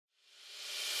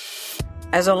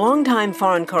As a longtime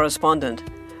foreign correspondent,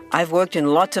 I've worked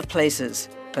in lots of places,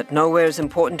 but nowhere as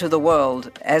important to the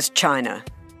world as China.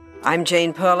 I'm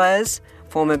Jane Perlez,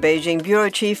 former Beijing bureau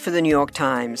chief for the New York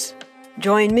Times.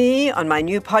 Join me on my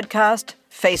new podcast,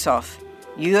 Face Off,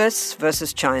 US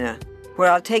versus China, where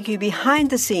I'll take you behind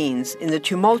the scenes in the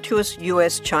tumultuous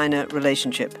US-China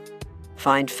relationship.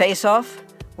 Find Face Off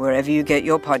wherever you get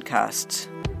your podcasts.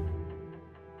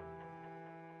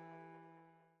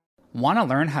 Want to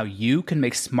learn how you can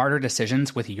make smarter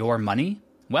decisions with your money?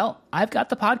 Well, I've got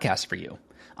the podcast for you.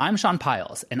 I'm Sean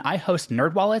Piles, and I host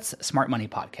NerdWallet's Smart Money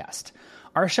Podcast.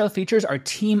 Our show features our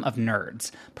team of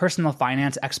nerds, personal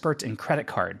finance experts in credit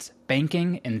cards,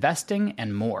 banking, investing,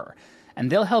 and more.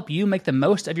 And they'll help you make the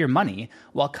most of your money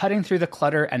while cutting through the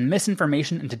clutter and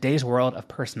misinformation in today's world of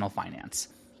personal finance.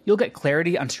 You'll get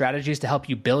clarity on strategies to help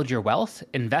you build your wealth,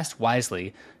 invest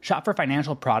wisely, shop for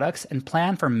financial products, and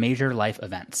plan for major life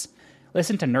events.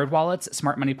 Listen to NerdWallet's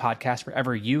Smart Money Podcast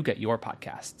wherever you get your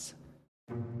podcasts.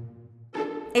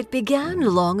 It began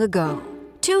long ago.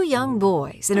 Two young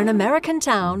boys in an American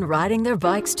town riding their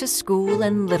bikes to school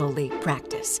and Little League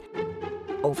practice.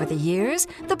 Over the years,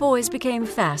 the boys became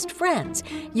fast friends,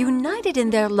 united in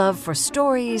their love for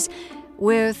stories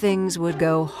where things would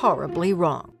go horribly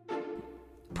wrong.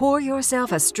 Pour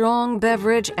yourself a strong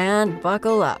beverage and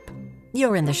buckle up.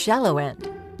 You're in the shallow end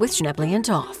with Schnebley and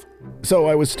Toth. So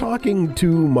I was talking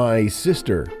to my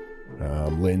sister,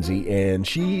 Lindsay, and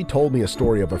she told me a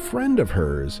story of a friend of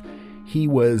hers. He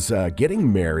was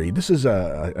getting married. This is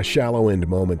a shallow end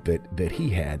moment that he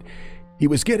had. He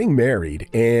was getting married,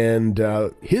 and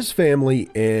his family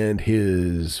and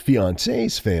his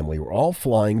fiance's family were all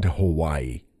flying to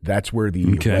Hawaii. That's where the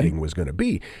wedding was going to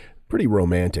be. Pretty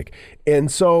romantic.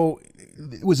 And so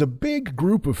it was a big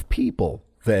group of people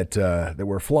that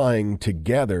were flying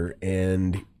together,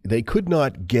 and they could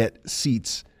not get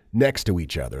seats next to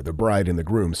each other, the bride and the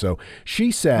groom. So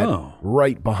she sat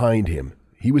right behind him.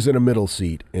 He was in a middle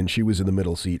seat, and she was in the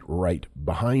middle seat right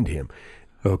behind him.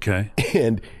 Okay.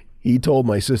 And he told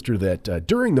my sister that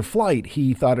during the flight,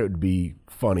 he thought it would be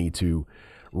funny to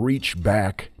reach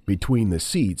back between the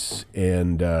seats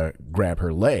and grab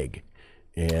her leg.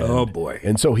 And, oh, boy.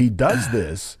 And so he does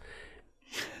this,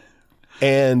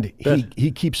 and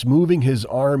he keeps moving his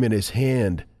arm and his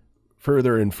hand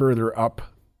further and further up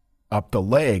the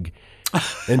leg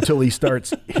until he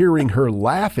starts hearing her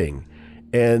laughing.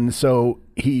 And so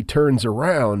he turns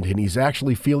around, and he's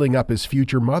actually feeling up his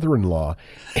future mother-in-law.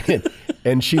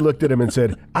 And she looked at him and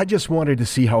said, "I just wanted to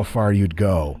see how far you'd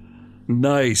go."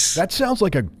 Nice. That sounds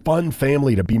like a fun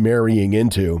family to be marrying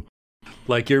into.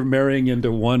 Like you're marrying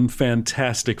into one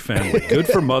fantastic family. Good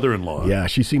for mother-in-law. Yeah,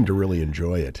 she seemed to really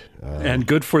enjoy it. And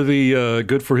good for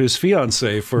his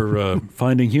fiancée for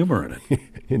finding humor in it.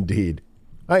 Indeed.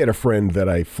 I had a friend that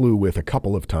I flew with a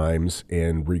couple of times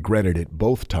and regretted it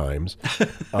both times.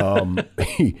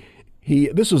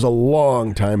 This was a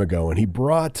long time ago, and he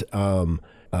brought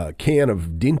a can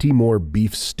of Dinty Moore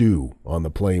beef stew on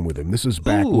the plane with him. This is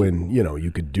back when,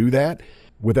 you could do that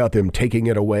without them taking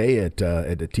it away at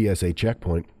the TSA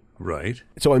checkpoint. Right.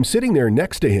 So I'm sitting there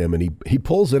next to him, and he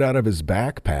pulls it out of his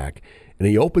backpack, and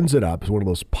he opens it up. It's one of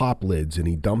those pop lids, and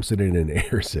he dumps it in an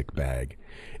airsick bag.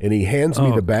 And he hands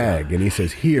me the bag, and he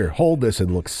says, "Here, hold this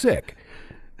and look sick."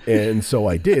 And so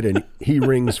I did, and he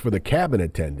rings for the cabin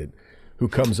attendant, who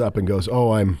comes up and goes,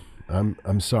 "Oh,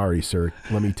 I'm sorry, sir.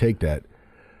 Let me take that."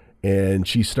 And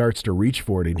she starts to reach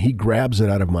for it, and he grabs it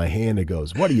out of my hand and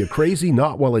goes, "What, are you crazy?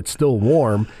 Not while it's still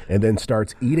warm," and then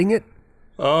starts eating it.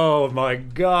 Oh, my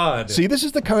God. See, this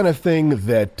is the kind of thing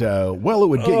that, it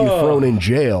would get you thrown in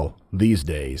jail these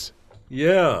days.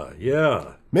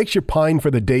 Yeah. Makes you pine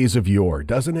for the days of yore,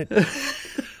 doesn't it?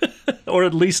 Or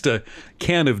at least a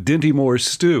can of Dinty Moore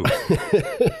stew.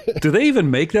 Do they even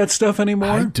make that stuff anymore?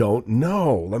 I don't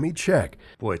know. Let me check.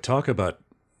 Boy, talk about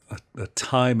a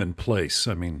time and place.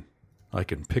 I mean, I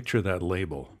can picture that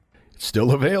label. It's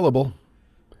still available.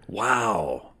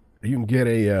 Wow. You can get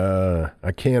a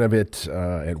can of it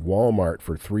at Walmart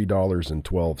for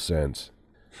 $3.12.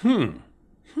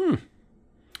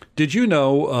 Did you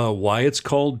know why it's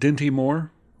called Dinty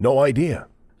Moore? No idea.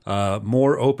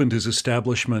 Moore opened his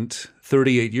establishment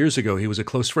 38 years ago. He was a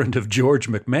close friend of George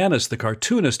McManus, the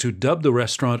cartoonist who dubbed the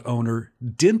restaurant owner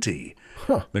Dinty.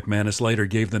 McManus later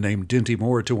gave the name Dinty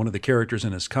Moore to one of the characters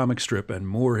in his comic strip, and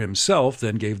Moore himself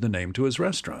then gave the name to his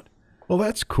restaurant. Well,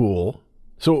 that's cool.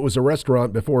 So it was a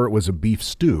restaurant before it was a beef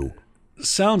stew.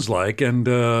 Sounds like, and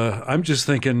I'm just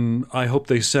thinking, I hope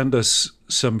they send us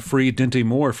some free Dinty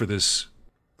Moore for this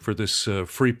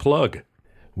free plug.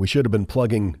 We should have been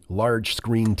plugging large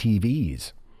screen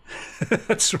TVs.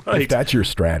 That's right. If that's your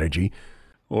strategy.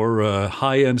 or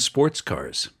high-end sports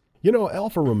cars. You know,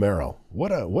 Alfa Romero,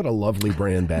 what a lovely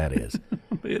brand that is.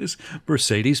 It is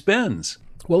Mercedes-Benz.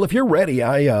 Well, if you're ready,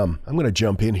 I'm going to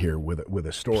jump in here with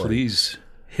a story. Please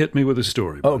hit me with a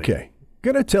story, buddy. Okay.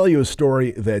 Going to tell you a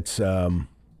story that's,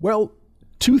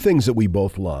 two things that we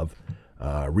both love,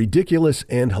 ridiculous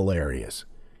and hilarious.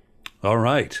 All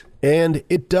right. And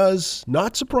it does,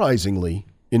 not surprisingly,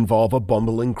 involve a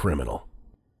bumbling criminal.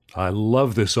 I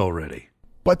love this already.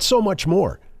 But so much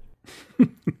more.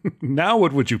 Now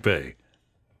what would you pay?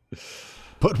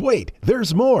 But wait,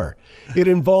 there's more. It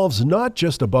involves not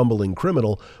just a bumbling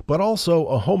criminal, but also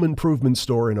a home improvement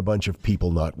store and a bunch of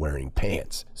people not wearing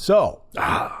pants. So,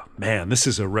 Man, this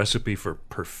is a recipe for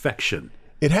perfection.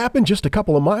 it happened just a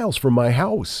couple of miles from my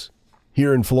house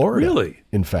here in Florida. Really?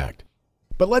 In fact.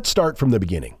 But let's start from the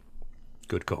beginning.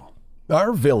 Good call.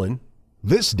 Our villain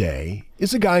this day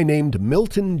is a guy named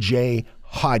Milton J.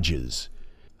 Hodges.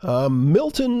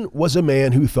 Milton was a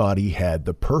man who thought he had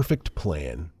the perfect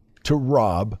plan to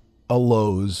rob a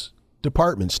Lowe's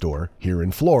department store here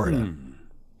in Florida.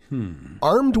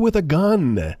 Armed with a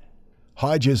gun,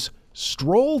 Hodges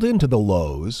strolled into the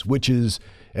Lowe's, which is,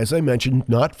 as I mentioned,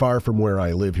 not far from where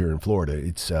I live here in Florida.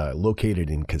 It's located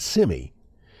in Kissimmee.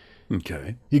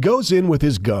 Okay. He goes in with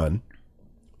his gun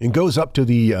and goes up to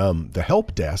the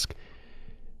help desk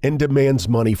and demands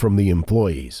money from the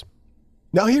employees.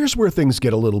 Now, here's where things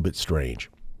get a little bit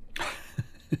strange.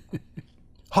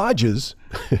 Hodges,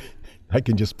 I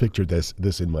can just picture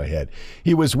this in my head.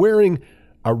 He was wearing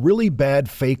a really bad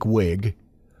fake wig,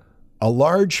 a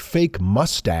large fake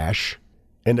mustache,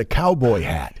 and a cowboy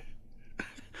hat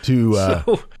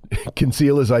to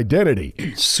conceal his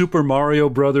identity. Super Mario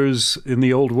Brothers in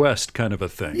the Old West kind of a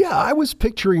thing. Yeah, I was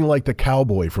picturing like the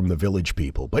cowboy from the Village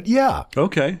People, but yeah.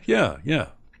 Okay, yeah.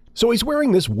 So he's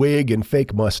wearing this wig and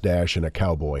fake mustache and a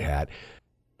cowboy hat.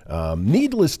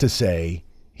 Needless to say,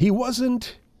 he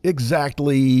wasn't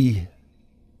exactly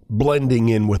blending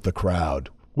in with the crowd,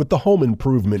 with the home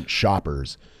improvement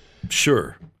shoppers.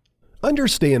 Sure.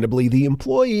 Understandably, the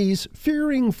employees,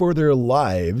 fearing for their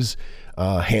lives,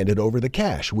 handed over the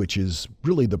cash, which is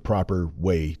really the proper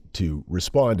way to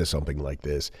respond to something like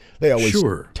this. They always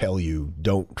tell you,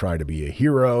 don't try to be a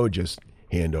hero, just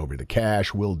hand over the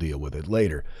cash, we'll deal with it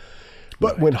later.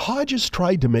 But when Hodges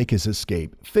tried to make his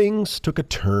escape, things took a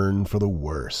turn for the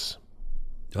worse.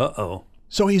 Uh-oh.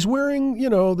 So he's wearing,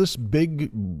 this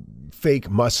big fake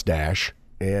mustache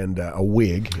and a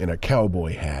wig and a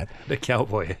cowboy hat. The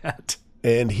cowboy hat.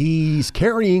 And he's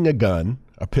carrying a gun,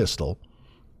 a pistol,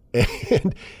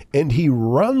 and he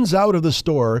runs out of the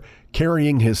store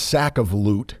carrying his sack of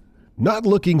loot, not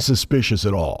looking suspicious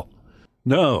at all.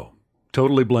 No,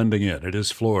 totally blending in. It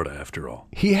is Florida, after all.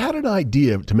 He had an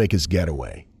idea to make his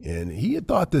getaway, and he had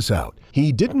thought this out.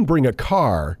 He didn't bring a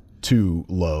car to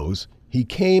Lowe's. He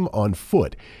came on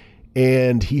foot,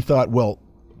 and he thought, well,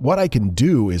 what I can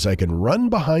do is I can run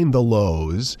behind the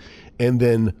Lowe's and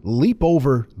then leap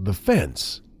over the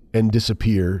fence and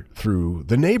disappear through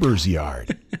the neighbor's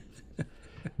yard.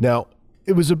 Now,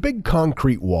 it was a big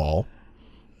concrete wall,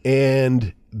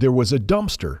 and there was a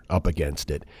dumpster up against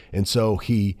it. And so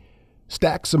he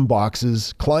stacked some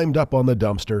boxes, climbed up on the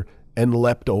dumpster, and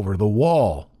leapt over the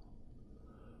wall,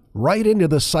 right into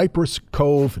the Cypress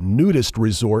Cove Nudist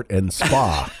Resort and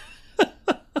Spa.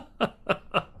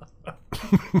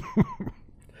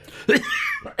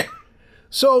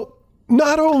 So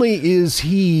not only is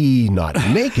he not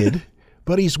naked,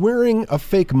 but he's wearing a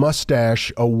fake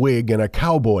mustache, a wig, and a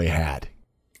cowboy hat.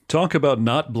 Talk about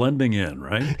not blending in,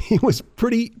 right? He was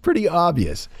pretty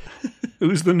obvious.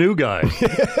 Who's the new guy?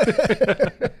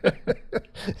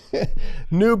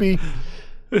 Newbie.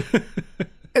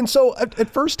 And so at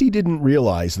first he didn't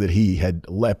realize that he had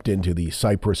leapt into the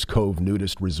Cypress Cove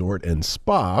Nudist Resort and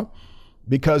Spa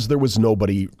because there was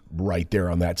nobody right there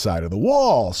on that side of the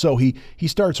wall. So he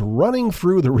starts running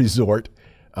through the resort,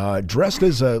 dressed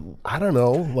as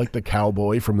like the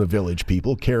cowboy from the Village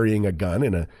People, carrying a gun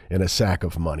and a sack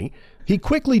of money. He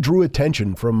quickly drew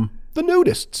attention from the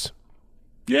nudists.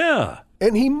 Yeah.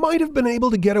 And he might have been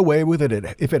able to get away with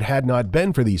it if it had not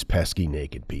been for these pesky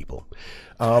naked people.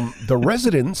 The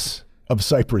residents of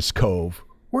Cypress Cove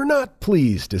were not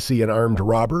pleased to see an armed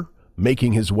robber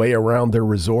making his way around their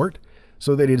resort,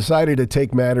 so they decided to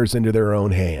take matters into their own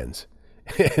hands.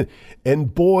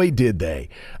 And boy, did they.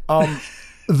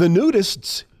 The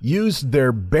nudists used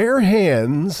their bare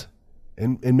hands,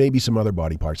 and maybe some other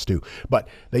body parts too, but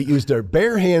they used their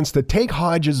bare hands to take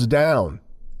Hodges down.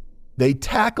 They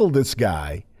tackled this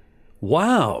guy.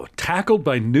 Wow, tackled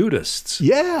by nudists.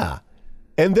 Yeah.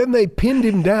 And then they pinned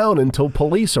him down until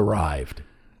police arrived.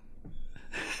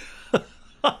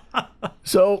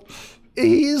 So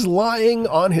he's lying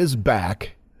on his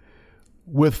back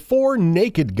with 4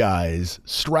 naked guys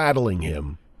straddling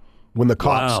him when the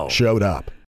cops showed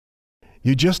up.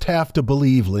 You just have to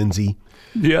believe, Lindsay.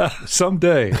 Yeah,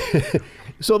 someday.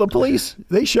 So the police,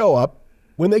 they show up.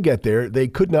 When they get there, they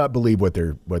could not believe what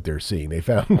they're seeing. They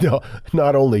found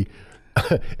not only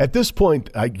at this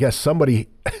point, I guess somebody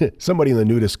in the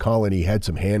nudist colony had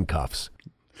some handcuffs.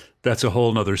 That's a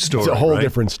whole nother story. It's a whole right?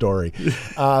 different story.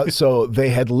 So they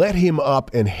had let him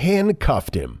up and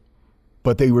handcuffed him,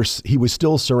 but he was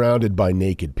still surrounded by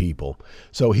naked people.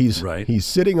 So he's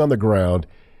sitting on the ground,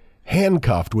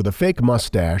 handcuffed with a fake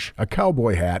mustache, a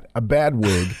cowboy hat, a bad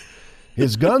wig.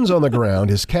 His gun's on the ground,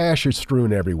 his cash is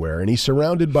strewn everywhere, and he's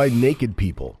surrounded by naked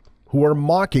people who are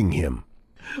mocking him.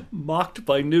 Mocked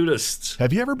by nudists.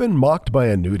 Have you ever been mocked by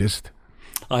a nudist?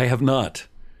 I have not,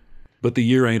 but the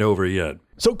year ain't over yet.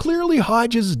 So clearly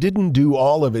Hodges didn't do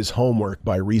all of his homework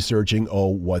by researching,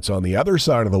 what's on the other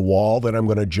side of the wall that I'm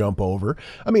going to jump over.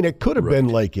 I mean, it could have been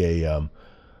like a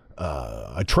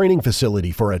training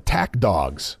facility for attack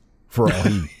dogs for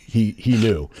all he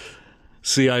knew.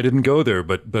 See, I didn't go there,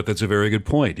 but that's a very good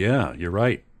point. Yeah, you're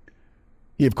right.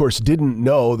 He, of course, didn't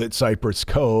know that Cypress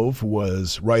Cove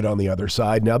was right on the other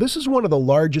side. Now, this is one of the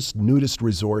largest nudist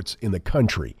resorts in the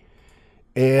country.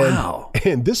 And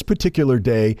this particular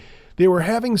day, they were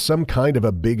having some kind of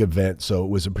a big event, so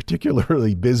it was a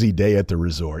particularly busy day at the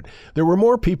resort. There were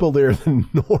more people there than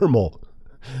normal.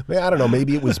 I don't know,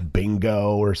 maybe it was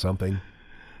bingo or something.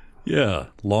 Yeah,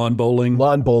 lawn bowling.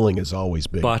 Lawn bowling is always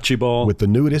big. Bocce ball. With the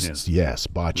nudists, yes,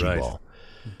 bocce ball.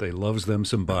 They loves them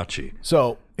some bocce.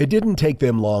 So it didn't take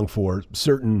them long for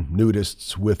certain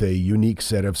nudists with a unique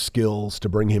set of skills to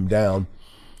bring him down.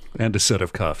 And a set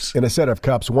of cuffs. And a set of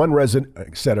cuffs. One resident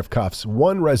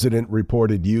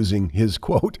reported using his,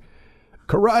 quote,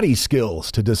 karate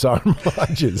skills to disarm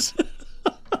Hodges.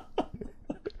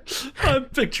 I'm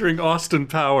picturing Austin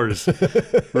Powers,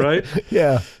 right?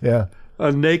 Yeah.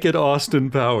 A naked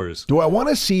Austin Powers. Do I want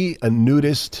to see a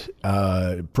nudist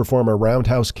perform a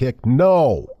roundhouse kick?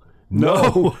 No,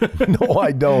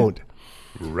 I don't.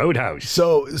 Roadhouse.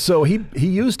 So he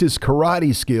used his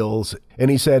karate skills,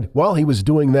 and he said while he was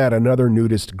doing that, another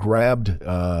nudist grabbed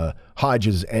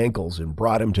Hodges' ankles and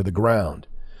brought him to the ground.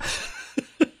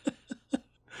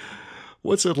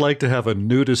 What's it like to have a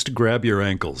nudist grab your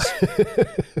ankles?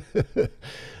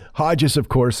 Hodges, of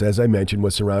course, as I mentioned,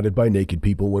 was surrounded by naked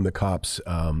people when the cops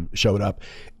showed up.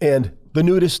 And the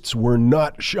nudists were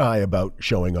not shy about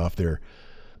showing off their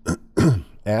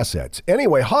assets.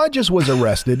 Anyway, Hodges was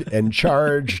arrested and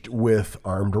charged with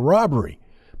armed robbery.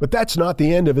 But that's not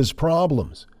the end of his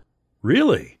problems.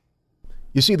 Really?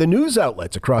 You see, the news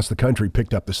outlets across the country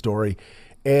picked up the story,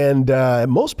 and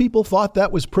most people thought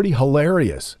that was pretty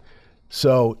hilarious.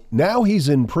 So now he's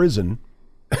in prison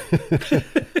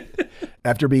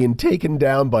after being taken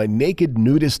down by naked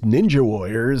nudist ninja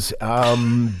warriors.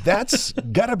 That's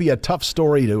got to be a tough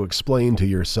story to explain to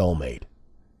your cellmate.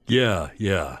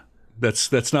 Yeah.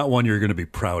 That's not one you're going to be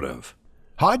proud of.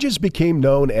 Hodges became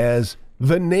known as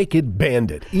the Naked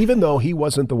Bandit, even though he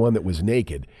wasn't the one that was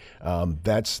naked.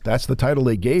 That's the title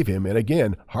they gave him. And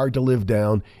again, hard to live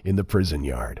down in the prison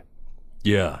yard.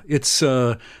 Yeah, it's.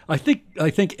 I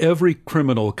think every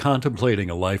criminal contemplating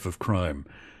a life of crime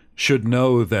should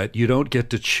know that you don't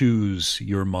get to choose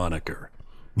your moniker.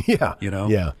 Yeah, you know.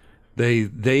 Yeah,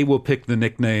 they will pick the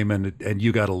nickname, and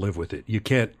you got to live with it. You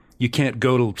can't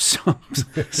go to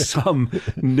some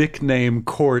nickname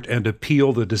court and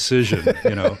appeal the decision.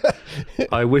 You know,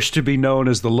 I wish to be known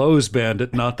as the Lowe's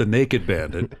Bandit, not the Naked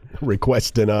Bandit.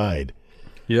 Request denied.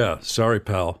 Yeah, sorry,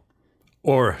 pal.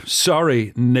 Or,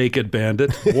 sorry, Naked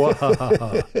Bandit.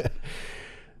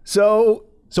 So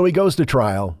he goes to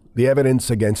trial. The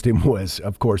evidence against him was,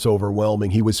 of course,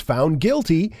 overwhelming. He was found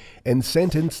guilty and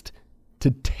sentenced to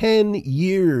 10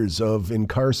 years of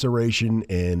incarceration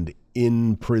and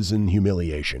in-prison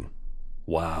humiliation.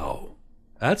 Wow.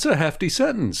 That's a hefty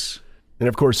sentence. And,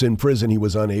 of course, in prison, he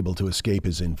was unable to escape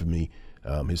his infamy.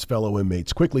 His fellow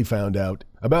inmates quickly found out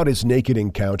about his naked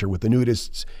encounter with the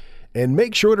nudists and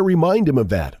make sure to remind him of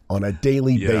that on a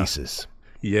daily basis.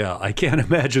 Yeah, I can't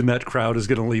imagine that crowd is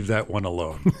going to leave that one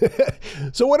alone.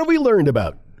 So what have we learned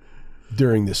about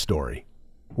during this story?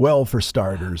 Well, for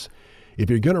starters, if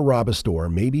you're going to rob a store,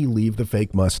 maybe leave the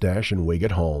fake mustache and wig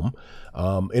at home.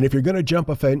 And if you're going to jump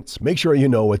a fence, make sure you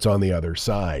know what's on the other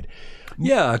side.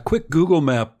 Yeah, a quick Google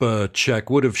map check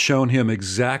would have shown him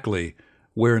exactly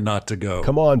where not to go.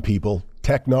 Come on, people.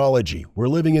 Technology. We're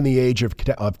living in the age of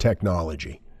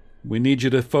technology. We need you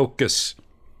to focus.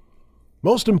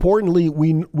 Most importantly,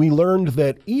 we learned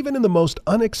that even in the most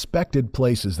unexpected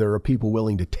places, there are people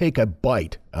willing to take a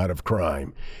bite out of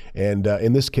crime. And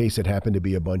in this case, it happened to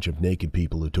be a bunch of naked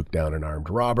people who took down an armed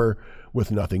robber with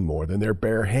nothing more than their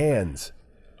bare hands.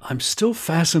 I'm still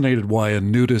fascinated why a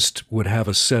nudist would have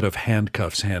a set of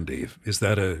handcuffs handy. Is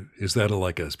that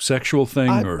like a sexual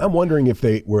thing? I'm wondering if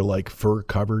they were like fur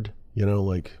covered,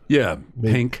 pink.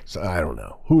 I don't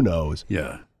know. Who knows?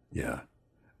 Yeah.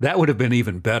 That would have been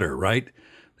even better, right?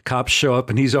 The cops show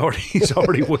up and he's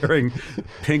already wearing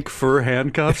pink fur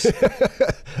handcuffs.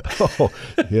 Oh,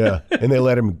 yeah. And they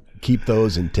let him keep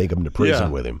those and take them to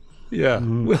prison with him. Yeah.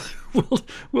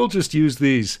 We'll just use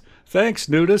these. Thanks,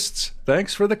 nudists.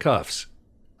 Thanks for the cuffs.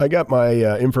 I got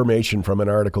my information from an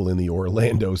article in the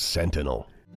Orlando Sentinel.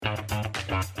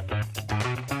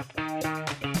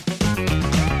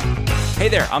 Hey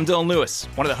there, I'm Dylan Lewis,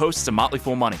 one of the hosts of Motley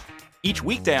Fool Money. Each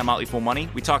weekday on Motley Fool Money,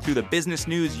 we talk through the business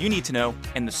news you need to know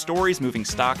and the stories moving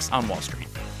stocks on Wall Street.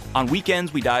 On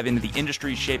weekends, we dive into the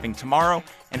industries shaping tomorrow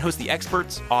and host the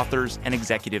experts, authors, and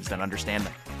executives that understand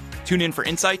them. Tune in for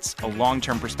insights, a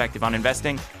long-term perspective on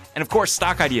investing, and of course,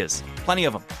 stock ideas. Plenty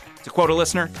of them. To quote a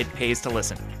listener, it pays to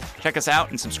listen. Check us out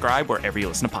and subscribe wherever you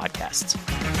listen to podcasts.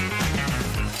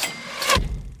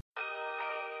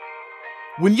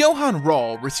 When Johann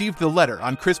Rall received the letter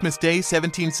on Christmas Day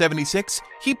 1776,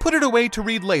 he put it away to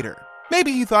read later.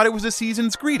 Maybe he thought it was a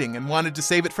season's greeting and wanted to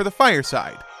save it for the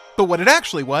fireside. But what it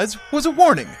actually was a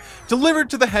warning,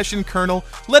 delivered to the Hessian colonel,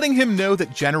 letting him know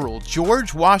that General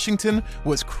George Washington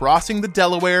was crossing the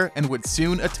Delaware and would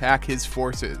soon attack his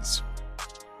forces.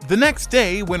 The next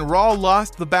day, when Rall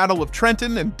lost the Battle of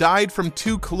Trenton and died from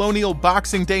 2 colonial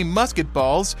Boxing Day musket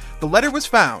balls, the letter was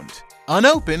found,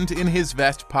 unopened, in his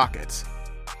vest pocket.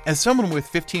 As someone with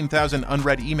 15,000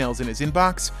 unread emails in his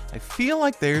inbox, I feel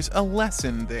like there's a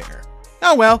lesson there.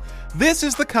 Oh well, this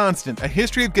is The Constant, a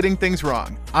history of getting things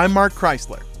wrong. I'm Mark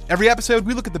Chrysler. Every episode,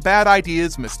 we look at the bad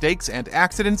ideas, mistakes, and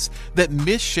accidents that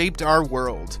misshaped our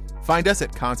world. Find us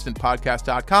at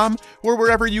constantpodcast.com or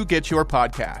wherever you get your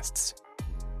podcasts.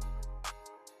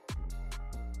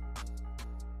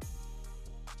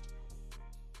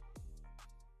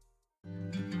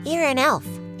 You're an elf.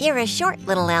 You're a short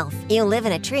little elf. You live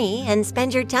in a tree and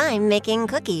spend your time making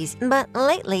cookies. But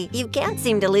lately, you can't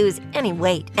seem to lose any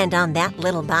weight. And on that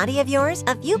little body of yours,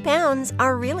 a few pounds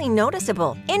are really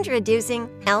noticeable. Introducing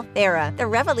Elfera, the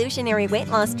revolutionary weight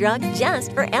loss drug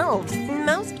just for elves.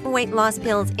 Most weight loss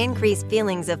pills increase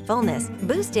feelings of fullness,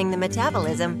 boosting the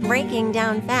metabolism, breaking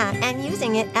down fat, and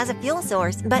using it as a fuel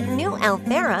source. But new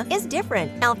Elfera is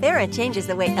different. Elfera changes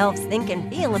the way elves think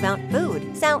and feel about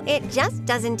food, so it just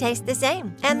doesn't taste the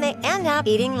same. And they end up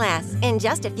eating less. In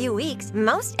just a few weeks,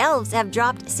 most elves have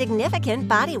dropped significant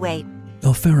body weight.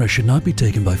 Elfera should not be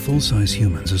taken by full-size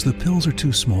humans as the pills are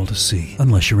too small to see,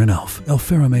 unless you're an elf.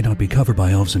 Elfera may not be covered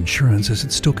by elves' insurance as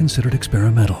it's still considered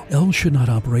experimental. Elves should not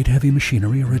operate heavy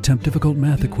machinery or attempt difficult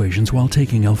math equations while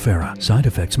taking Elfera. Side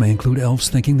effects may include elves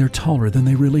thinking they're taller than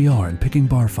they really are and picking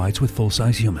bar fights with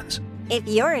full-size humans. If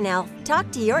you're an elf,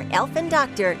 talk to your elfin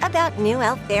doctor about new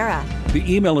Elfera.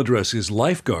 The email address is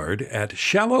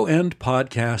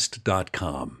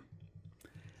lifeguard@shallowendpodcast.com.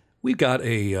 We've got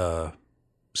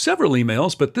several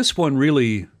emails, but this one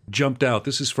really jumped out.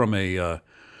 This is from a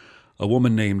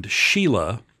woman named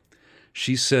Sheila.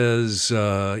 She says,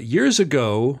 years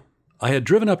ago, I had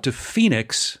driven up to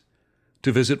Phoenix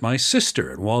to visit my sister,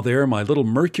 and while there, my little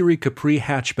Mercury Capri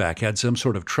hatchback had some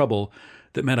sort of trouble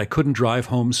that meant I couldn't drive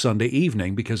home Sunday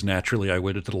evening because naturally I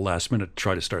waited to the last minute to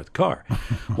try to start the car.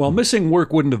 While missing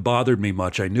work wouldn't have bothered me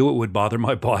much, I knew it would bother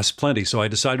my boss plenty, so I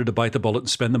decided to bite the bullet and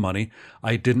spend the money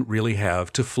I didn't really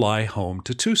have to fly home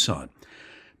to Tucson.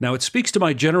 Now, it speaks to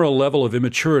my general level of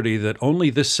immaturity that only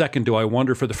this second do I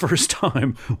wonder for the first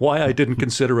time why I didn't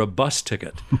consider a bus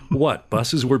ticket. What,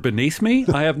 buses were beneath me?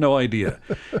 I have no idea.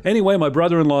 Anyway, my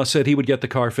brother-in-law said he would get the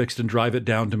car fixed and drive it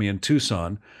down to me in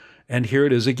Tucson. And here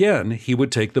it is again, he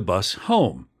would take the bus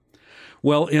home.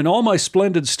 Well, in all my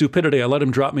splendid stupidity, I let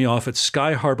him drop me off at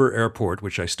Sky Harbor Airport,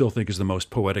 which I still think is the most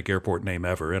poetic airport name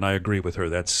ever, and I agree with her.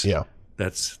 That is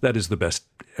the best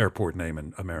airport name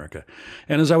in America.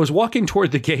 And as I was walking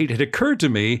toward the gate, it occurred to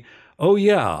me, oh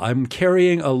yeah, I'm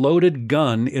carrying a loaded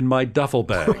gun in my duffel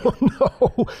bag. Oh,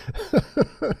 no.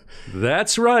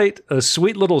 That's right, a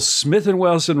sweet little Smith &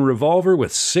 Wesson revolver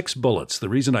with 6 bullets. The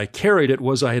reason I carried it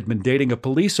was I had been dating a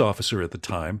police officer at the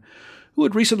time who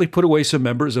had recently put away some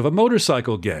members of a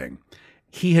motorcycle gang.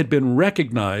 He had been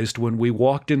recognized when we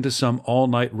walked into some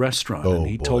all-night restaurant, and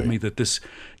he told me that this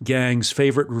gang's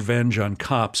favorite revenge on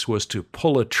cops was to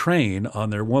pull a train on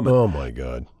their woman. Oh, my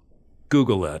God.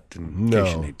 Google that in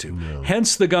case you need to. No.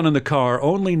 Hence the gun in the car,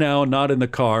 only now not in the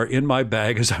car, in my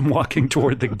bag as I'm walking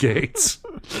toward the gates.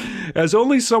 As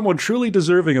only someone truly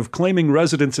deserving of claiming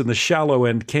residence in the shallow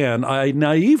end can, I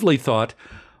naively thought,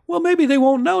 well, maybe they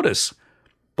won't notice.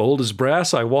 Bold as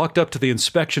brass, I walked up to the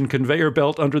inspection conveyor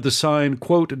belt under the sign,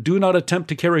 quote, "Do not attempt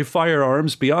to carry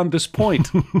firearms beyond this point."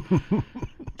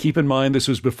 Keep in mind this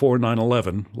was before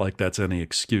 9/11, like that's any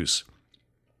excuse.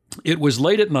 It was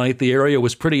late at night, the area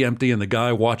was pretty empty, and the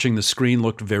guy watching the screen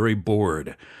looked very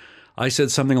bored. I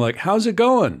said something like, "How's it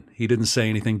going?" He didn't say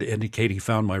anything to indicate he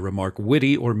found my remark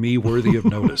witty or me worthy of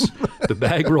notice. The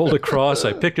bag rolled across,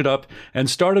 I picked it up, and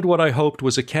started what I hoped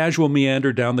was a casual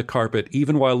meander down the carpet,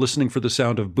 even while listening for the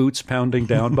sound of boots pounding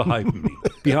down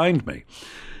behind me.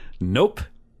 Nope,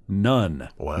 none,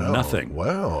 nothing.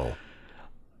 Wow.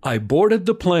 I boarded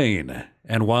the plane.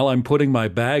 And while I'm putting my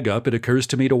bag up, it occurs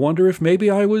to me to wonder if maybe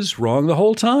I was wrong the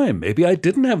whole time. Maybe I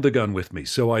didn't have the gun with me,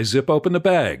 so I zip open the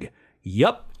bag.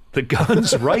 Yup, the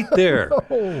gun's right there.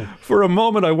 For a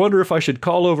moment, I wonder if I should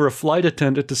call over a flight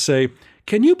attendant to say,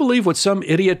 "Can you believe what some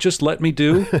idiot just let me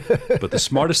do?" But the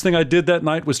smartest thing I did that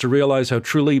night was to realize how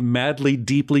truly, madly,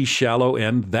 deeply shallow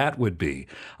end that would be.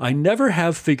 I never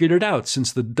have figured it out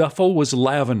since the duffel was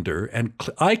lavender, and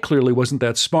I clearly wasn't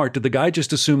that smart. Did the guy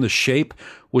just assume the shape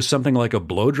was something like a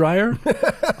blow dryer?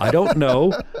 I don't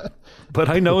know. But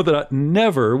I know that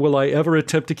never will I ever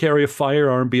attempt to carry a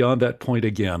firearm beyond that point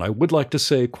again. I would like to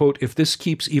say, quote, "If this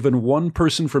keeps even one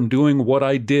person from doing what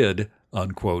I did,"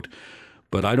 unquote,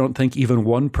 but I don't think even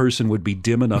one person would be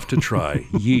dim enough to try.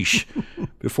 Yeesh.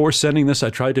 Before sending this, I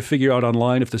tried to figure out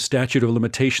online if the statute of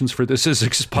limitations for this is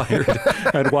expired.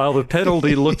 And while the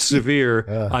penalty looked severe,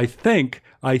 I think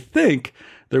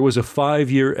there was a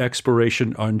 5-year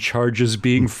expiration on charges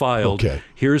being filed. Okay.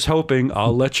 Here's hoping.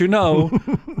 I'll let you know.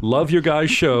 Love your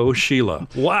guys' show, Sheila.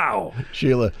 Wow.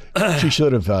 Sheila, she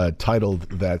should have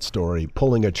titled that story,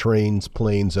 "Pulling a Trains,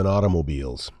 Planes, and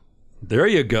Automobiles." There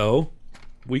you go.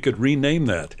 We could rename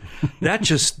that. That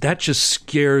just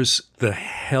scares the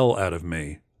hell out of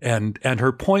me. And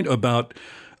her point about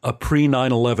a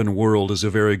pre-9/11 world is a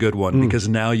very good one, because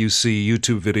now you see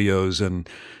YouTube videos and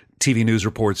TV news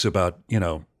reports about,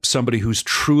 somebody who's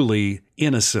truly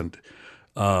innocent,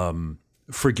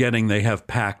 forgetting they have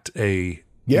packed a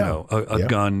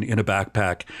gun in a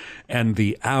backpack, and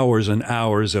the hours and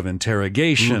hours of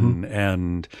interrogation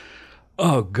and,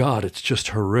 oh God, it's just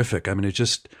horrific. I mean,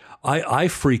 I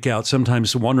freak out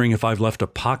sometimes wondering if I've left a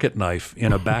pocket knife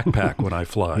in a backpack when I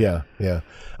fly. Yeah.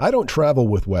 I don't travel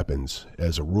with weapons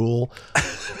as a rule.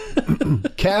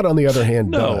 Kat, on the other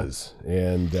hand, does.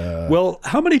 And well,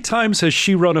 how many times has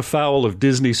she run afoul of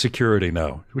Disney security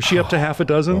now? Was she up to half a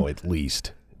dozen? Oh, at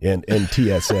least. And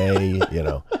TSA,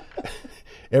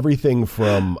 everything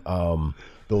from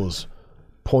those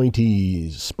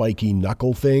pointy, spiky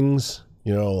knuckle things,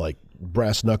 like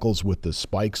brass knuckles with the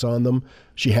spikes on them.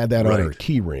 She had that on her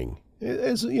key ring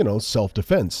as,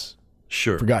 self-defense.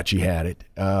 Sure. Forgot she had it.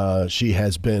 She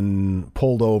has been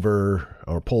pulled over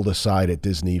or pulled aside at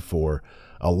Disney for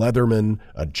a Leatherman,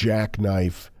 a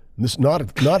jackknife. This not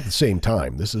at the same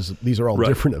time. These are all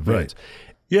different events. Right.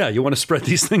 Yeah, you want to spread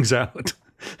these things out.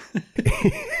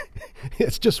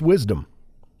 It's just wisdom.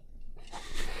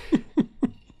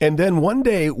 And then one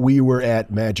day we were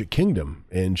at Magic Kingdom,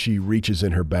 and she reaches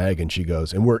in her bag and she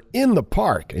goes, and we're in the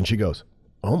park, and she goes,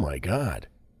 "Oh my God,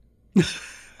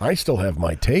 I still have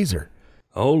my taser."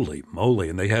 Holy moly.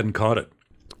 And they hadn't caught it.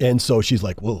 And so she's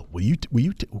like, "Well, will you,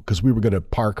 because we were going to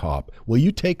park hop, will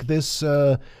you take this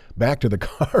back to the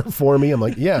car for me?" I'm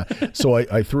like, "Yeah." So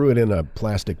I threw it in a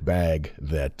plastic bag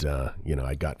that,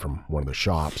 I got from one of the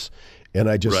shops, and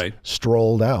I just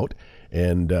strolled out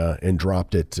and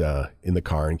dropped it in the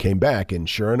car and came back. And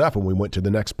sure enough, when we went to the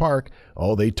next park,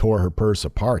 they tore her purse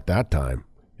apart that time.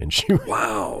 And she,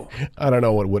 wow, I don't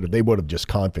know they would have just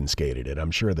confiscated it. I'm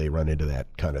sure they run into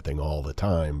that kind of thing all the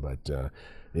time, but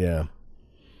yeah.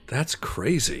 That's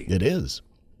crazy. It is.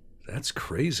 That's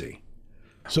crazy.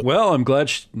 So, well, I'm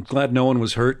glad no one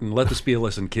was hurt, and let this be a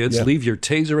lesson, kids. Yeah. Leave your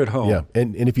taser at home. Yeah,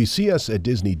 and if you see us at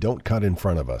Disney, don't cut in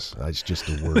front of us. That's just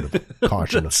a word of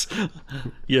caution.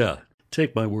 Yeah,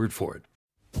 take my word for it.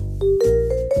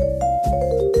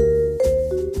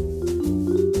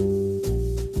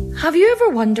 Have you ever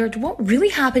wondered what really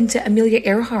happened to Amelia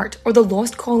Earhart or the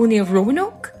lost colony of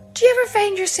Roanoke? Do you ever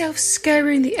find yourself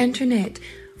scouring the internet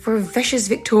for vicious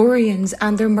Victorians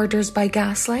and their murders by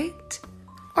gaslight?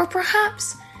 Or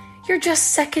perhaps you're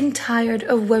just sick and tired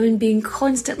of women being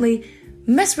constantly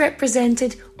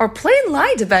misrepresented or plain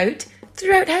lied about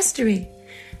throughout history?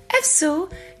 If so,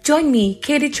 join me,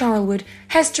 Katie Charlwood,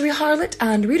 history harlot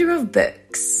and reader of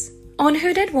books, on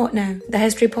Who Did What Now, the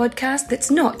history podcast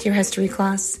that's not your history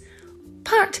class.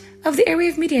 Part of the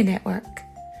Airwave Media Network.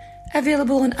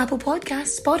 Available on Apple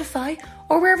Podcasts, Spotify,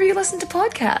 or wherever you listen to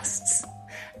podcasts.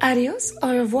 Adios,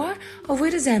 au revoir, au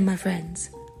revoir, my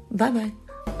friends. Bye-bye.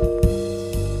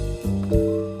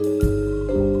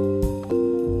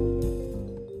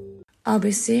 I'll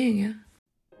be seeing you.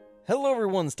 Hello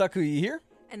everyone, Stakuyi here.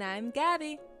 And I'm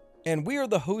Gabby. And we are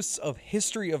the hosts of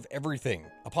History of Everything,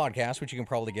 a podcast which you can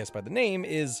probably guess by the name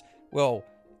is, well,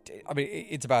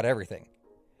 it's about everything.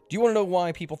 Do you want to know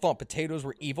why people thought potatoes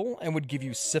were evil and would give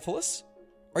you syphilis?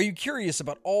 Are you curious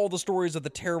about all the stories of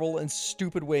the terrible and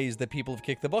stupid ways that people have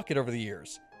kicked the bucket over the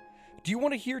years? Do you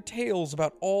want to hear tales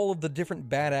about all of the different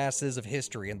badasses of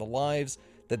history and the lives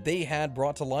that they had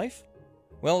brought to life?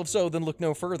 Well, if so, then look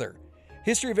no further.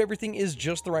 History of Everything is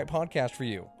just the right podcast for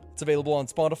you. It's available on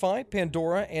Spotify,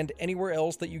 Pandora, and anywhere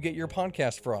else that you get your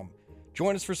podcast from.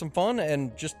 Join us for some fun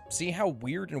and just see how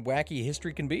weird and wacky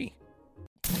history can be.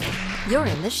 You're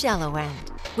in the shallow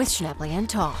end with Schnebley and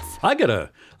Toth. I got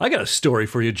a story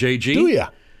for you, JG. Do ya?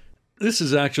 This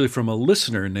is actually from a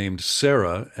listener named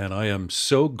Sarah, and I am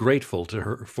so grateful to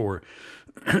her for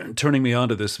turning me on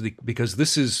to this, because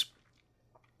this is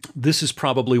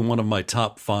probably one of my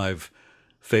top 5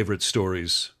 favorite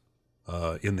stories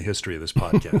in the history of this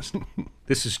podcast.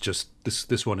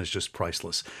 This one is just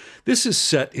priceless. This is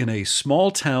set in a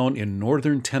small town in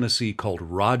northern Tennessee called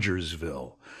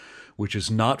Rogersville, which is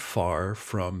not far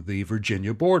from the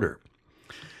Virginia border.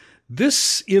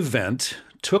 This event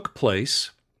took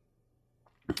place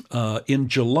in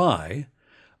July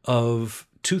of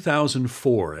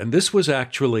 2004, and this was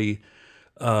actually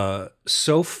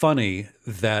so funny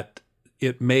that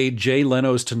it made Jay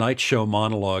Leno's Tonight Show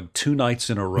monologue 2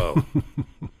 nights in a row.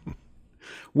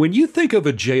 When you think of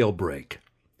a jailbreak,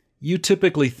 you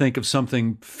typically think of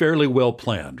something fairly well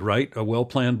planned, right? A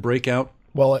well-planned breakout.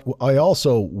 Well, I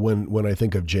also, when I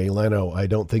think of Jay Leno, I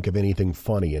don't think of anything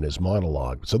funny in his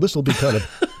monologue. So this will be kind of...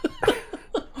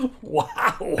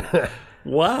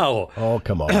 Wow. Oh,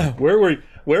 come on. Where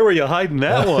were you hiding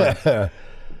that one?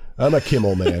 I'm a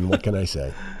Kimmel man. What can I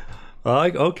say?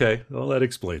 Okay. Well, that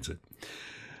explains it.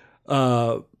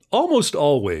 Almost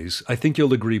always, I think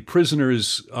you'll agree,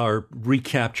 prisoners are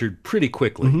recaptured pretty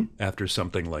quickly after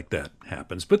something like that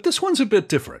happens. But this one's a bit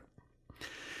different.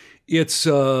 It's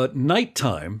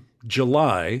nighttime,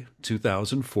 July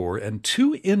 2004, and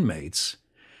 2 inmates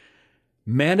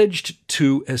managed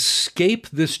to escape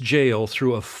this jail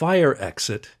through a fire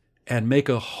exit and make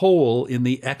a hole in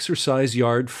the exercise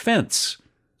yard fence,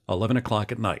 11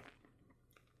 o'clock at night.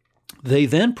 They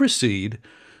then proceed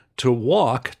to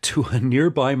walk to a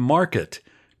nearby market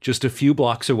just a few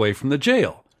blocks away from the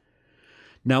jail.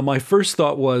 Now, my first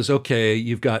thought was, okay,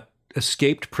 you've got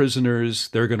escaped prisoners,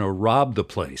 they're going to rob the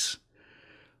place.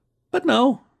 But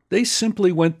no, they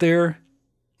simply went there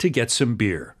to get some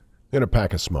beer. And a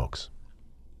pack of smokes.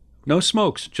 No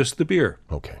smokes, just the beer.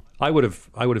 Okay. I would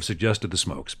have suggested the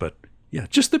smokes, but yeah,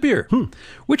 just the beer,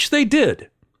 which they did.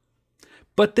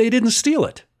 But they didn't steal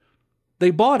it.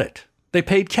 They bought it. They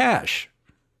paid cash.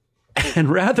 And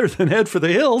rather than head for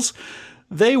the hills,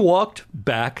 they walked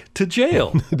back to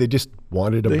jail. They just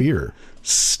wanted a beer.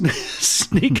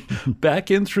 Sneak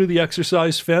back in through the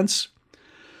exercise fence,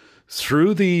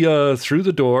 through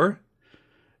the door.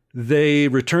 They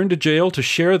returned to jail to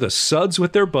share the suds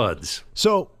with their buds.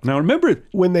 So now remember,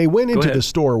 when they went into the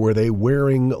store, were they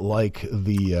wearing like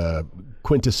the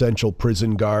quintessential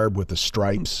prison garb with the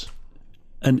stripes?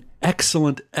 An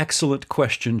excellent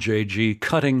question, JG,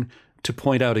 cutting to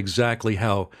point out exactly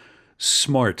how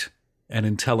smart and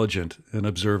intelligent an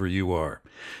observer you are.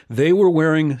 They were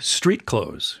wearing street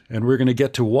clothes, and we're going to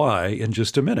get to why in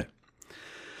just a minute.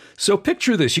 So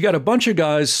picture this. You got a bunch of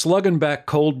guys slugging back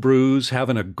cold brews,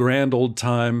 having a grand old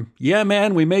time. Yeah,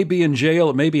 man, we may be in jail.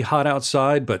 It may be hot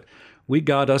outside, but we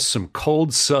got us some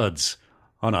cold suds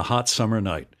on a hot summer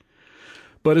night.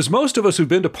 But as most of us who've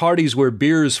been to parties where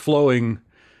beer is flowing,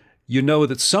 you know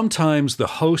that sometimes the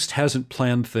host hasn't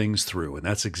planned things through, and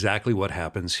that's exactly what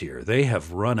happens here. They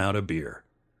have run out of beer.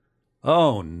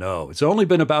 Oh no, it's only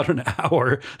been about an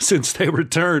hour since they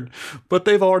returned, but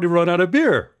they've already run out of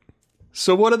beer.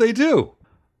 So what do?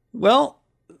 Well,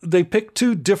 they pick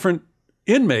 2 different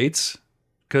inmates,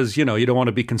 because, you don't want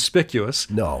to be conspicuous.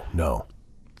 No.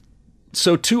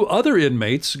 So 2 other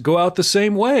inmates go out the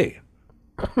same way.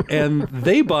 And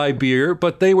they buy beer,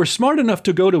 but they were smart enough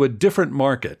to go to a different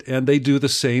market, and they do the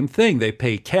same thing. They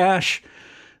pay cash,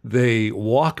 they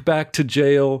walk back to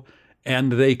jail,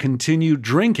 and they continue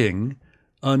drinking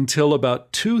until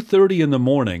about 2:30 in the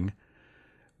morning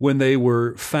when they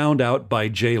were found out by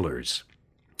jailers.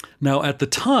 Now, at the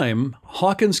time,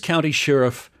 Hawkins County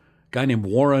Sheriff, a guy named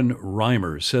Warren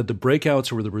Reimer, said the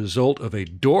breakouts were the result of a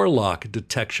door lock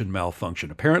detection malfunction.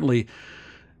 Apparently,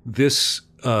 this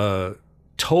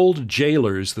told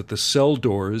jailers that the cell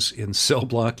doors in cell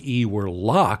block E were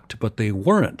locked, but they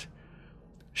weren't.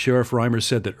 Sheriff Reimer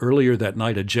said that earlier that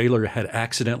night, a jailer had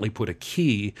accidentally put a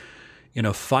key in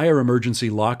a fire emergency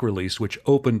lock release, which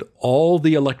opened all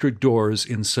the electric doors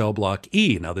in cell block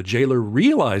E. Now, the jailer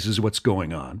realizes what's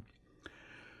going on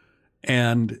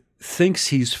and thinks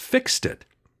he's fixed it.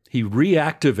 He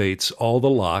reactivates all the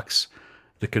locks.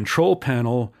 The control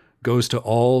panel goes to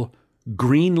all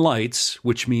green lights,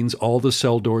 which means all the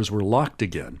cell doors were locked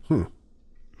again.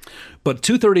 But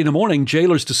 2:30 in the morning,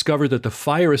 jailers discovered that the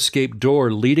fire escape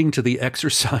door leading to the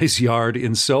exercise yard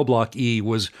in cell block E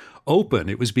was open.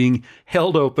 It was being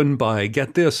held open by,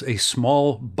 get this, a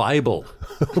small Bible.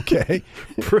 Okay.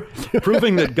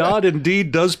 Proving that God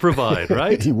indeed does provide,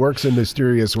 right? He works in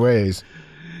mysterious ways.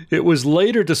 It was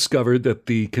later discovered that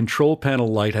the control panel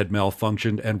light had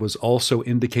malfunctioned and was also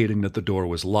indicating that the door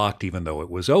was locked even though it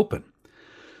was open.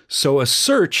 So a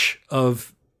search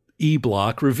of E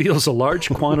block reveals a large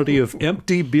quantity of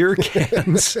empty beer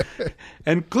cans,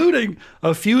 including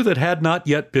a few that had not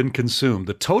yet been consumed.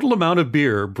 The total amount of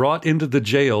beer brought into the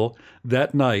jail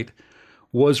that night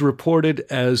was reported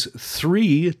as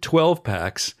 3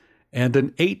 12-packs and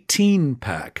an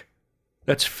 18-pack.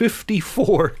 That's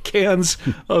 54 cans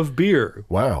of beer.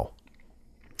 Wow.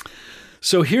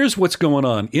 So here's what's going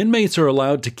on. Inmates are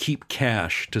allowed to keep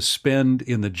cash to spend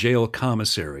in the jail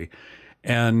commissary,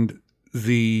 and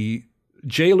the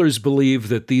jailers believe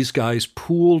that these guys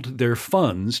pooled their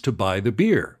funds to buy the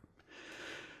beer.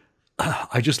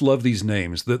 I just love these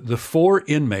names. The 4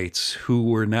 inmates who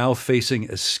were now facing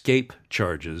escape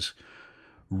charges: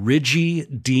 Ridgy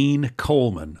Dean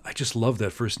Coleman. I just love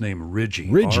that first name, Ridgy.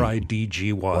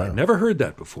 Ridgy. Wow. Never heard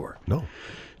that before. No.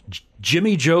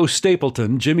 Jimmy Joe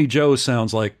Stapleton. Jimmy Joe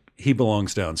sounds like he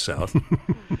belongs down south.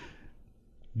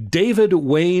 David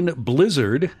Wayne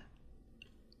Blizzard.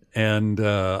 And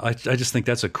I just think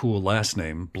that's a cool last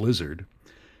name, Blizzard.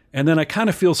 And then I kind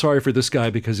of feel sorry for this guy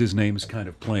because his name's kind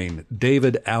of plain.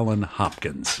 David Allen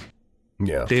Hopkins.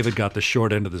 Yeah. David got the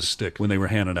short end of the stick when they were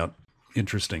handing out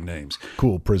interesting names.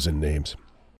 Cool prison names.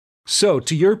 So,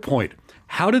 to your point,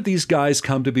 how did these guys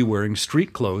come to be wearing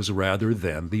street clothes rather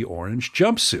than the orange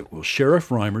jumpsuit? Well, Sheriff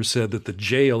Reimer said that the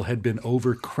jail had been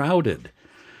overcrowded.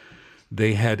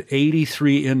 They had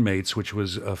 83 inmates, which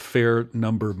was a fair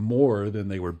number more than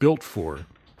they were built for.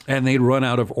 And they'd run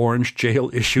out of orange jail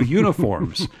issue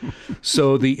uniforms.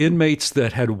 So the inmates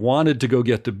that had wanted to go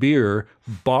get the beer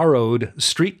borrowed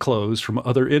street clothes from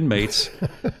other inmates.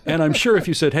 And I'm sure if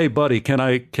you said, "Hey, buddy, can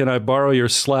I borrow your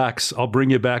slacks? I'll bring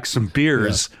you back some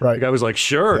beers." Yeah, right. The guy was like,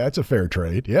 "Sure. That's a fair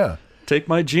trade. Yeah. Take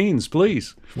my jeans,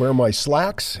 please. Wear my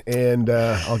slacks and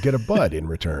I'll get a bud in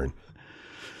return."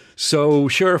 So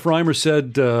Sheriff Reimer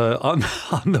said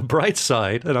on the bright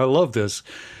side, and I love this,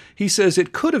 he says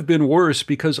it could have been worse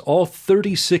because all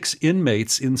 36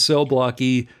 inmates in cell block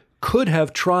E could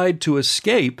have tried to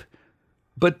escape,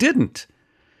 but didn't.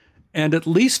 And at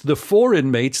least the 4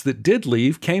 inmates that did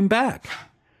leave came back.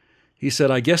 He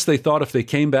said, "I guess they thought if they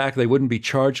came back, they wouldn't be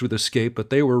charged with escape, but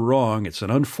they were wrong. It's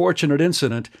an unfortunate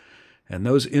incident, and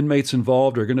those inmates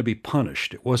involved are going to be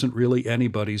punished. It wasn't really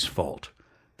anybody's fault.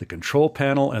 The control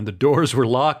panel and the doors were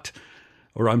locked.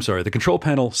 The control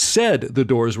panel said the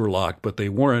doors were locked, but they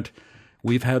weren't.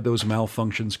 We've had those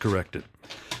malfunctions corrected."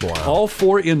 Wow. All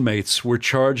 4 inmates were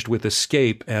charged with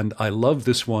escape, and I love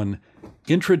this one,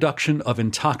 introduction of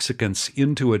intoxicants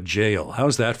into a jail.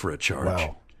 How's that for a charge?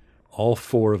 Wow. All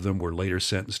 4 of them were later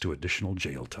sentenced to additional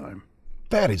jail time.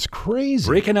 That is crazy.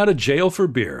 Breaking out of jail for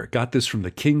beer. Got this from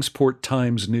the Kingsport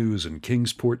Times News in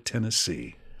Kingsport,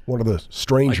 Tennessee. One of the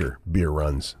stranger beer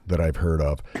runs that I've heard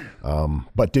of.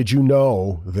 But did you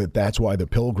know that that's why the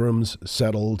Pilgrims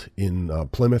settled in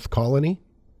Plymouth Colony?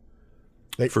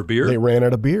 For beer? They ran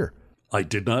out of beer. I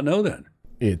did not know that.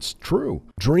 It's true.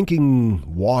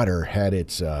 Drinking water had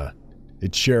its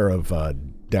share of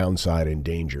downside and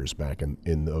dangers back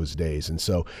in those days. And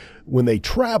so when they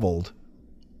traveled,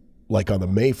 like on the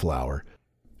Mayflower,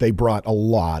 they brought a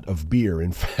lot of beer.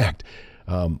 In fact,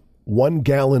 1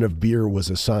 gallon of beer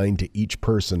was assigned to each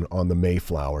person on the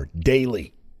Mayflower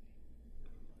daily.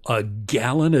 A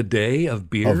gallon a day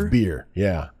of beer? Of beer,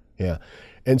 yeah.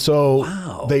 And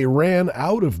so They ran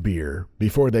out of beer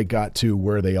before they got to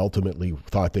where they ultimately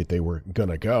thought that they were going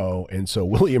to go. And so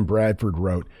William Bradford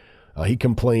wrote, he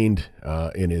complained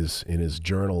in his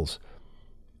journals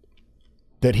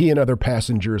that he and other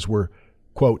passengers were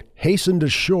quote, hastened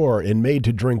ashore and made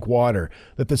to drink water,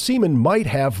 that the seamen might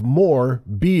have more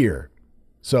beer.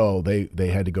 So they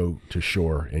had to go to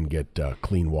shore and get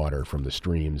clean water from the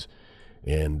streams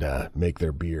and make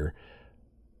their beer.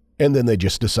 And then they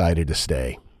just decided to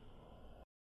stay.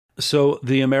 So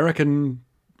the American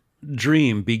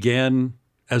dream began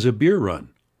as a beer run.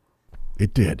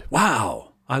 It did.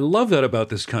 Wow. I love that about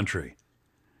this country.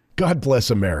 God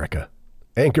bless America.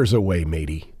 Anchors away,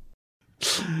 matey.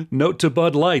 Note to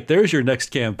Bud Light. There's your next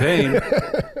campaign.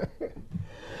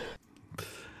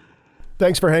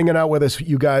 Thanks for hanging out with us,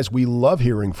 you guys. We love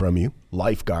hearing from you.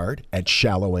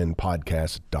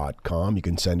 Lifeguard@shallowendpodcast.com. You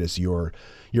can send us your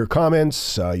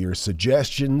comments, your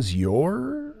suggestions,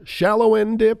 your shallow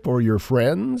end dip, or your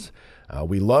friends.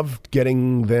 We love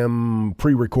getting them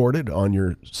pre-recorded on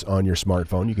your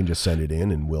smartphone. You can just send it in,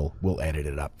 and we'll edit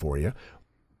it up for you.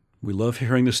 We love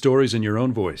hearing the stories in your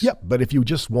own voice. Yep, but if you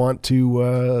just want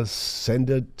to send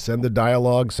the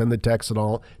dialogue, send the text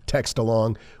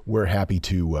along, we're happy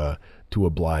to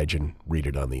oblige and read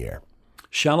it on the air.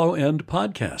 Shallow End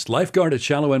Podcast.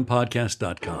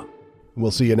 Lifeguard@shallowendpodcast.com.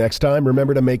 We'll see you next time.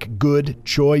 Remember to make good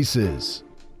choices.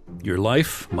 Your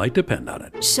life might depend on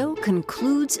it. So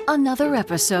concludes another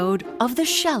episode of The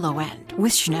Shallow End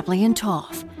with Schnebley and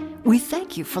Toff. We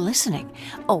thank you for listening.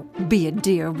 Oh, be a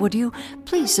dear, would you?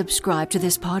 Please subscribe to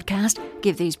this podcast,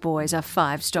 give these boys a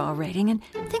 5-star rating, and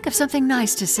think of something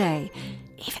nice to say,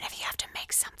 even if you have to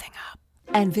make something up.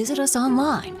 And visit us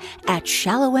online at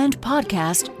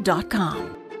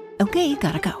shallowendpodcast.com. Okay,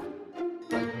 gotta go.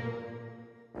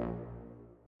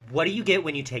 What do you get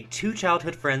when you take two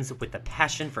childhood friends with a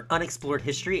passion for unexplored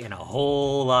history and a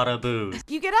whole lot of booze?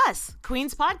 You get us,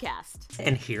 Queen's Podcast.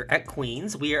 And here at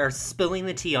Queen's, we are spilling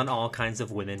the tea on all kinds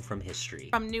of women from history.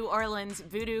 From New Orleans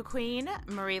voodoo queen,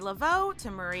 Marie Laveau, to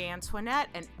Marie Antoinette,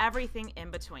 and everything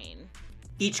in between.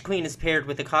 Each queen is paired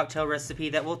with a cocktail recipe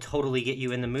that will totally get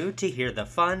you in the mood to hear the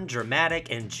fun, dramatic,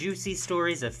 and juicy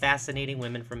stories of fascinating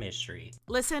women from history.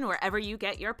 Listen wherever you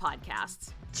get your podcasts.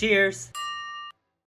 Cheers!